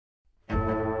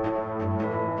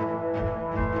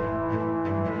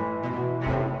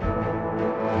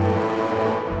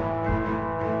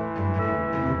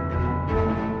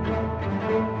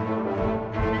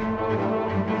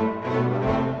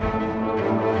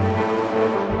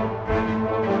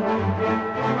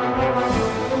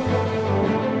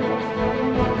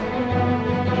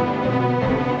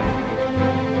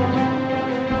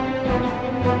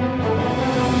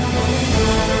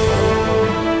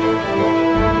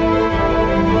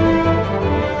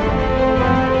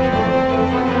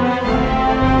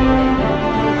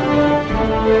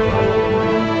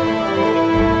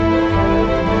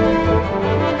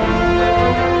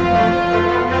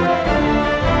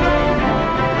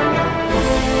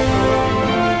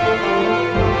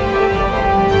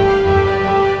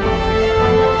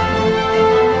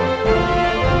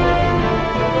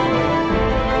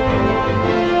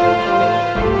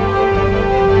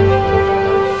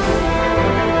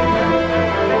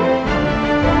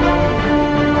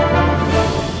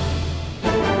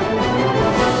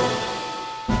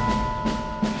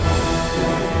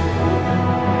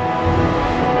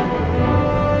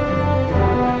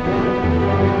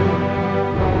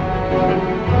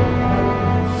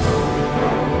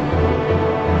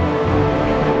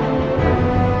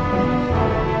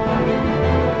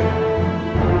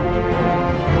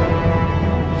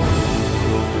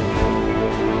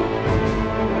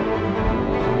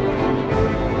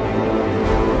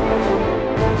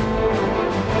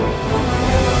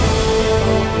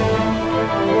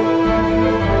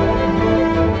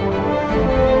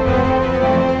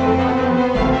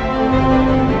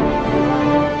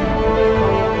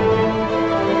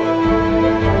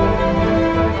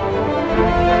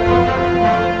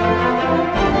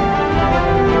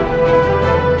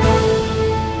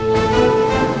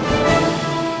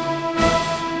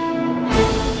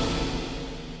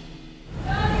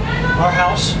Our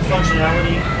house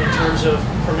functionality in terms of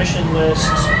permission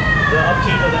lists, the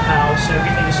upkeep of the house,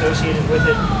 everything associated with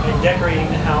it, and decorating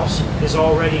the house is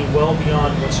already well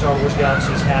beyond what Star Wars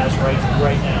Galaxies has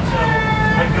right now. So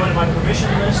I can go to my permission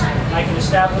list, I can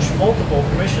establish multiple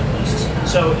permission lists.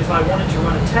 So if I wanted to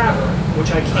run a tavern,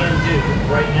 which I can do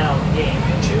right now in the game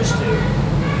and choose to,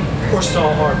 of course it's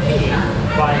all RP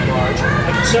by and large,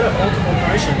 I can set up multiple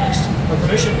permission lists. A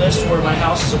permission list where my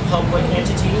house is a public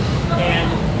entity and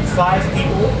 5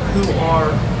 people who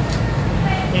are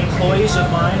employees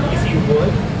of mine, if you would,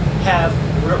 have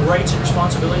rights and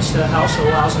responsibilities to the house that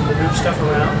allows them to move stuff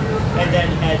around. And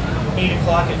then at 8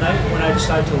 o'clock at night, when I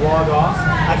decide to log off,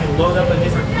 I can load up a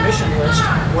different permission list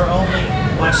where only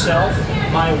myself,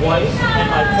 my wife,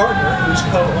 and my partner, who's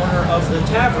co-owner of the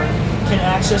tavern, can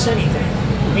access anything,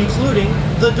 including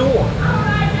the door.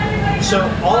 So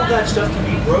all of that stuff can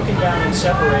be broken down and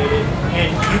separated, and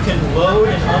you can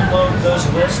load and unload those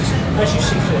lists as you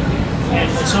see fit. And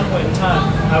at some point in time,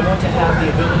 I want to have the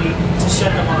ability to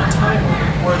set them on a timer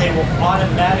where they will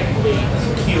automatically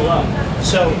queue up.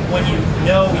 So when you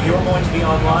know you're going to be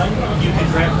online, you can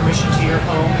grant permission to your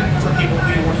home for people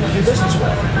who you want to do business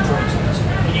with, for instance.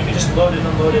 And you can just load and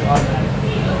unload it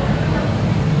automatically.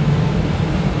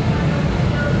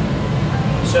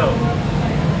 So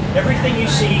everything you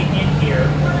see in here,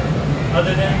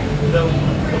 other than the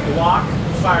block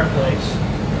fireplace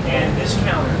and this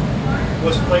counter,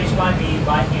 was placed by me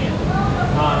by hand.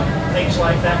 Things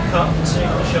like that cup that's sitting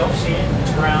on the shelf, see it?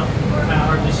 It's brown, kind of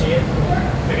hard to see it.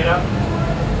 Pick it up.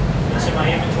 It's in my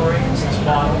inventory. It's this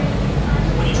bottle.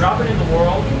 When you drop it in the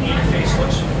world, the interface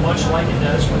looks much like it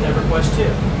does with EverQuest 2.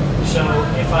 So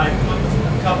if I put the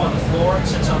cup on the floor, it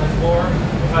sits on the floor.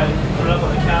 If I put it up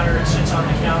on the counter, it sits on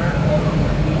the counter.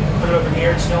 Put it over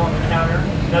here, it's still on the counter.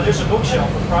 Now there's a bookshelf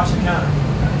across the counter.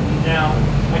 Now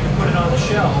I can put it on the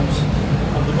shelves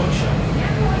of the bookshelf.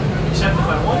 Except if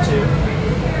I want to,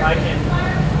 I can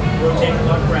rotate the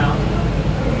lug around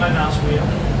with my mouse wheel.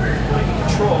 I can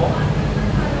control,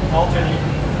 alter the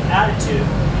attitude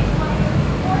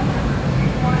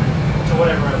to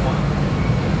whatever I want.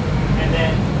 And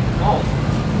then alt,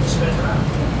 spin it around.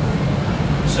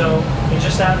 So in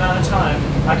just that amount of time,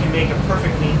 I can make a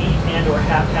perfectly neat and or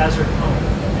haphazard home.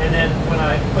 And then when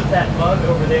I put that mug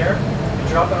over there and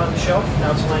drop it on the shelf,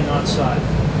 now it's laying on its side.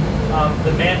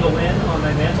 The mandolin on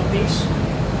my mantelpiece.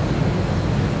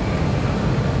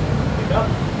 Pick up.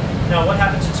 Now what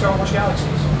happens in Star Wars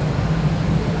Galaxies?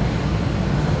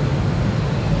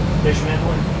 There's your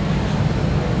mandolin.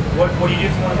 What do you do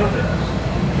if you want to move it?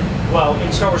 Well,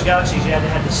 in Star Wars Galaxies you had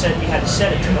to set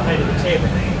it to the height of the table.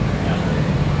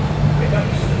 Pick up.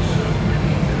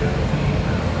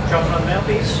 Drop it on the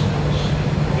mantelpiece.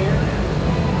 Here.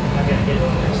 I've got to get it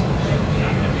over this.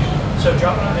 So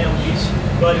drop it on the mantelpiece,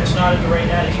 but it's not in the right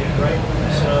attitude, right?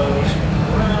 So spin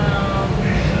it around,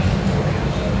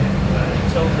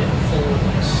 tilt it forward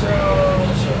like so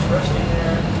it's resting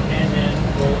there, and then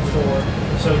roll it forward,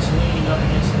 so it's leaning up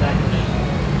against the back of the knee.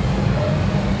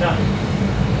 Done.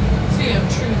 So you have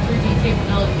true 3D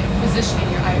capability of positioning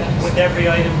your items. With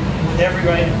every item that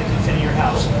can fit in your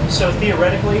house. So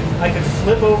theoretically, I could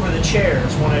flip over the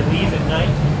chairs when I leave at night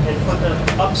and put them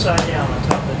upside down on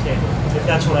top of the table, if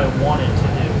that's what I wanted to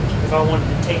do. If I wanted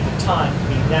to take the time to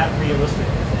be that realistic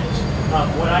with things.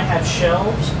 When I have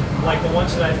shelves, like the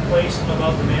ones that I've placed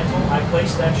above the mantle, I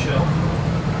place that shelf.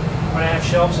 When I have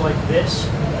shelves like this,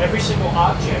 every single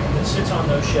object that sits on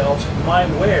those shelves, my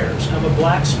wares. I'm a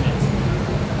blacksmith.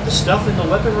 The stuff in the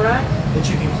weapon rack that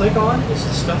you can click on is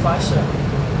the stuff I sell.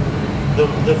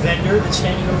 The vendor that's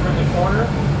standing over in the corner,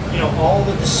 you know, all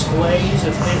the displays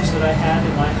of things that I have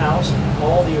in my house,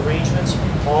 all the arrangements,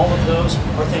 all of those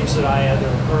are things that I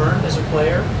either earned as a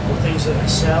player or things that I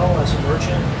sell as a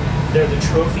merchant. They're the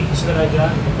trophies that I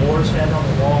got, the Moor's head on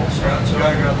the wall. So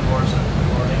I got the Moor's head.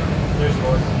 There's the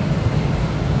Lord.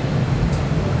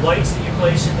 Lights that you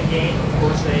place in the game, of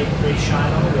course, they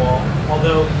shine on the wall,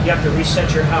 although you have to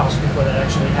reset your house before that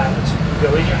actually happens. You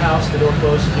go in your house, the door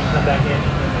closes, you come back in, and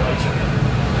the lights are in.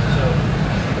 So,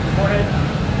 forehead.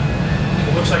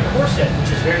 It looks like a horse head,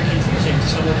 which is very confusing to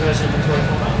someone who has inventory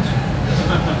full house.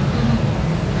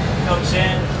 Comes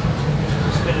in,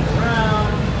 spin it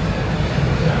around,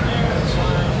 down there, that's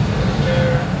fine,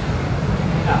 there.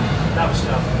 Yeah, that was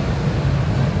tough.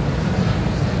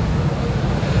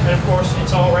 And of course,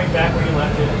 it's all right back where you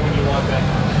left it when you log back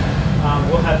on.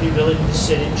 We'll have the ability to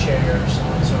sit in chairs, so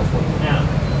on and so forth. Now,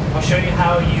 I'll show you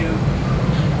how you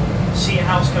see a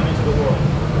house come into the world.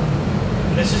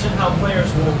 This isn't how players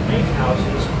will make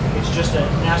houses, it's just an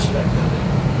aspect of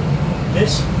it.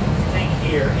 This thing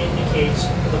here indicates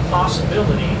the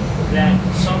possibility that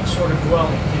some sort of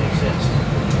dwelling can exist.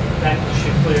 That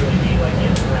should clearly be like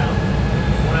in the ground.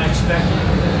 When I expect it,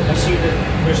 I see that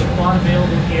there's a plot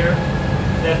available here,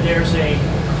 that there's a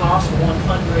cost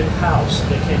 100 house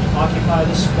that can occupy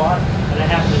this spot, and I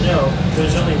happen to know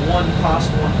there's only one cost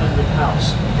 100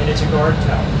 house, and it's a guard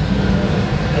tower.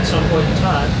 At some point in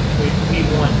time, we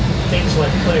want things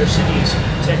like Clare cities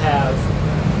to have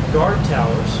guard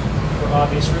towers for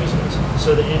obvious reasons,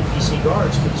 so that NPC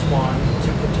guards can spawn to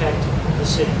protect the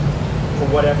city for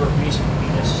whatever reason would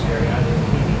be necessary, either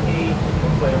PvP or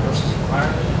player versus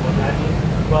environment, what have you.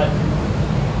 But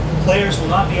players will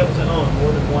not be able to own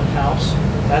more than one house.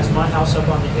 That's my house up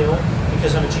on the hill.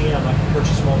 Because I'm a GM, I can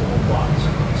purchase multiple plots.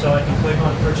 So I can click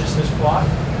on purchase this plot.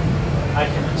 I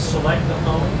can select the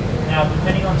home. Now,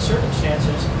 depending on the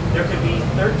circumstances, there could be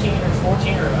 13 or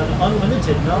 14 or an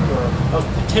unlimited number of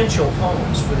potential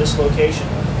homes for this location,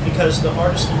 because the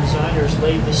artists and designers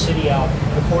laid the city out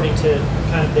according to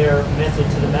kind of their method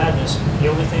to the madness. The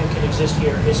only thing that can exist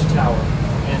here is a tower.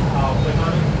 And I'll click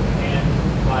on it and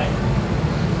buy it.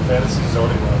 Fantasy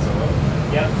zoning laws, I love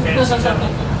it. Yep, fantasy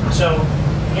zoning. So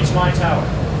it's my tower.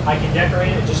 I can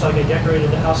decorate it just like I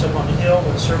decorated the house up on the hill.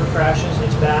 When the server crashes,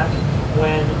 it's back.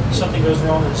 When something goes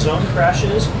wrong and the zone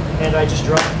crashes, and I just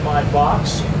drop my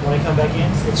box, when I come back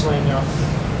in, it's laying there.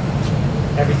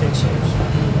 Everything saves.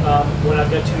 When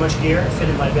I've got too much gear to fit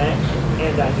in my bank,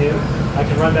 and I do, I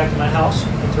can run back to my house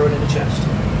and throw it in the chest.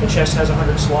 The chest has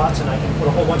 100 slots, and I can put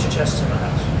a whole bunch of chests in my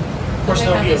house. Of course,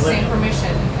 there'll be a limit. They have the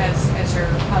same permission as your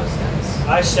house does.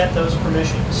 I set those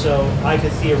permissions, so I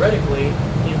could theoretically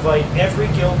invite every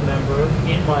guild member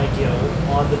in my guild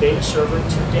on the beta server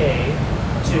today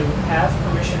to have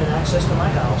permission and access to my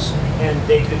house, and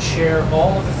they could share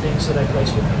all of the things that I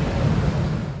place with them.